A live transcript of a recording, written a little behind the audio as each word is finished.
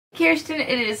Kirsten.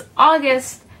 It is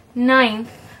August 9th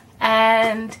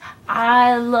and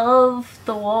I love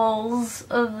the walls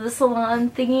of the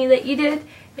salon thingy that you did.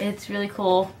 It's really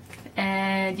cool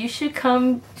and you should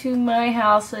come to my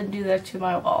house and do that to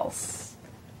my walls.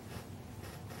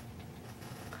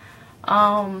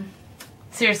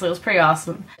 Seriously, it was pretty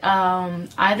awesome.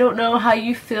 I don't know how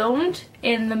you filmed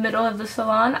in the middle of the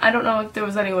salon. I don't know if there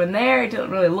was anyone there. It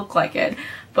didn't really look like it.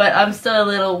 But I'm still a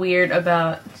little weird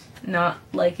about not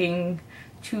liking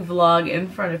to vlog in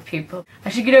front of people. I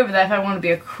should get over that if I want to be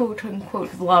a quote-unquote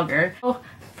vlogger. So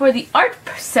for the art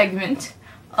segment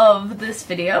of this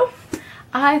video,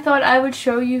 I thought I would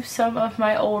show you some of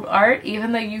my old art,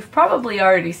 even though you've probably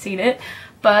already seen it.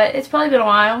 But it's probably been a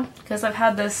while because I've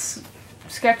had this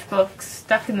sketchbook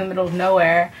stuck in the middle of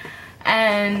nowhere,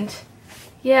 and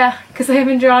yeah, because I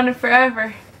haven't drawn it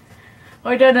forever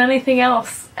or done anything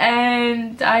else,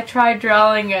 and I tried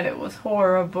drawing and it was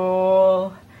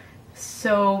horrible,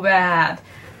 so bad.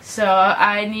 So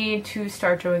I need to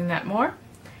start doing that more,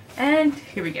 and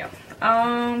here we go.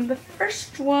 The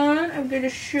first one I'm going to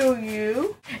show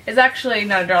you is actually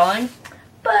not a drawing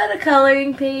but a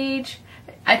coloring page.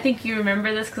 I think you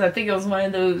remember this because I think it was one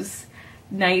of those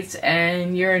nights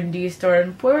and you're in D-store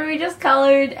where we just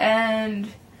colored, and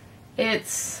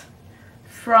it's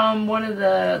from one of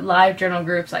the live journal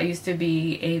groups I used to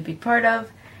be a big part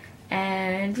of,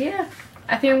 and yeah,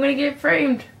 I think I'm gonna get it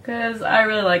framed because I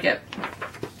really like it.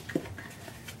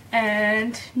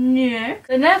 And next,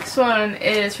 the next one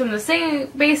is from the same,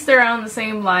 based around the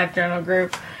same live journal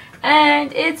group,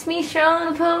 and it's Misha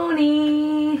on a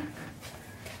pony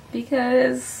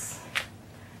because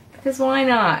why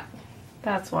not?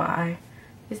 That's why.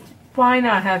 Why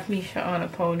not have Misha on a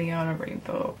pony on a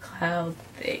rainbow cloud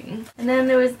thing? And then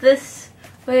there was this,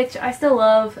 which I still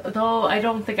love, though I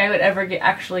don't think I would ever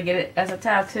actually get it as a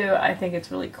tattoo. I think it's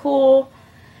really cool.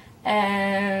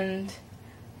 And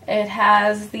it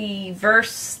has the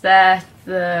verse that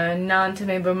the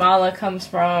non-hipstery mala comes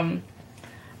from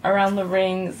around the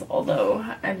rings, although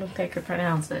I don't think I could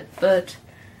pronounce it, but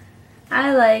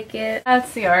I like it.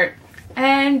 That's the art.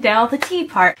 And now the tea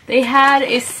part. They had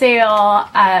a sale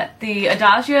at the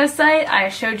Adagio site I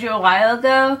showed you a while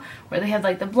ago, where they had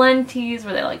like the blend teas,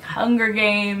 where they like Hunger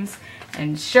Games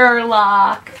and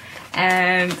Sherlock,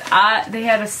 and they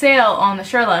had a sale on the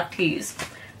Sherlock teas.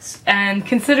 And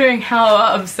considering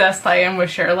how obsessed I am with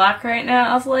Sherlock right now,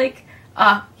 I was like,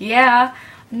 yeah,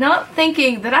 not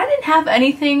thinking that I didn't have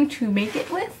anything to make it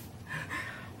with.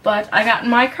 But I got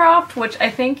Mycroft, which I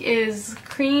think is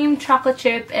cream, chocolate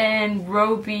chip, and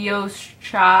Robios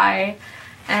chai.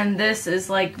 And this is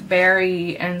like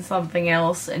berry and something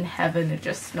else in heaven. It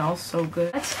just smells so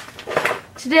good.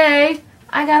 Today,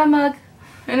 I got a mug,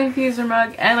 an infuser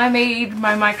mug, and I made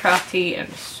my Mycroft tea, and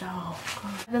it's so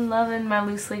good. I've been loving my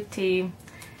loose leaf tea,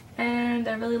 and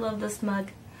I really love this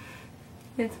mug.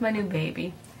 It's my new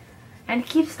baby. And it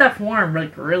keeps stuff warm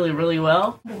like really, really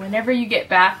well. Whenever you get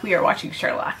back, we are watching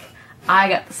Sherlock. I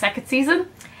got the second season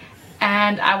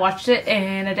and I watched it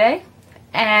in a day,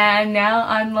 and now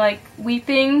I'm like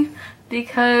weeping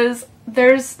because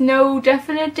there's no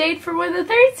definite date for when the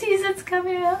third season's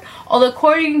coming out. Although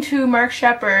according to Mark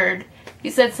Shepard, he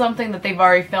said something that they've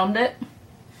already filmed it.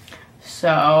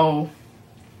 So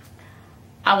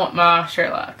I want my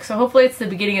Sherlock. So hopefully it's the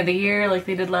beginning of the year like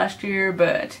they did last year,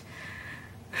 but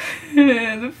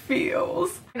the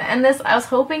feels. And this, I was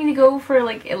hoping to go for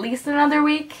like at least another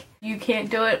week. You can't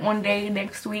do it one day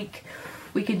next week.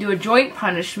 We could do a joint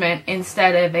punishment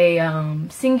instead of a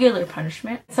singular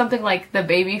punishment. Something like the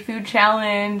baby food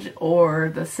challenge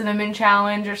or the cinnamon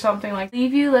challenge or something like that.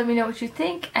 Leave you, let me know what you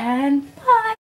think, and bye!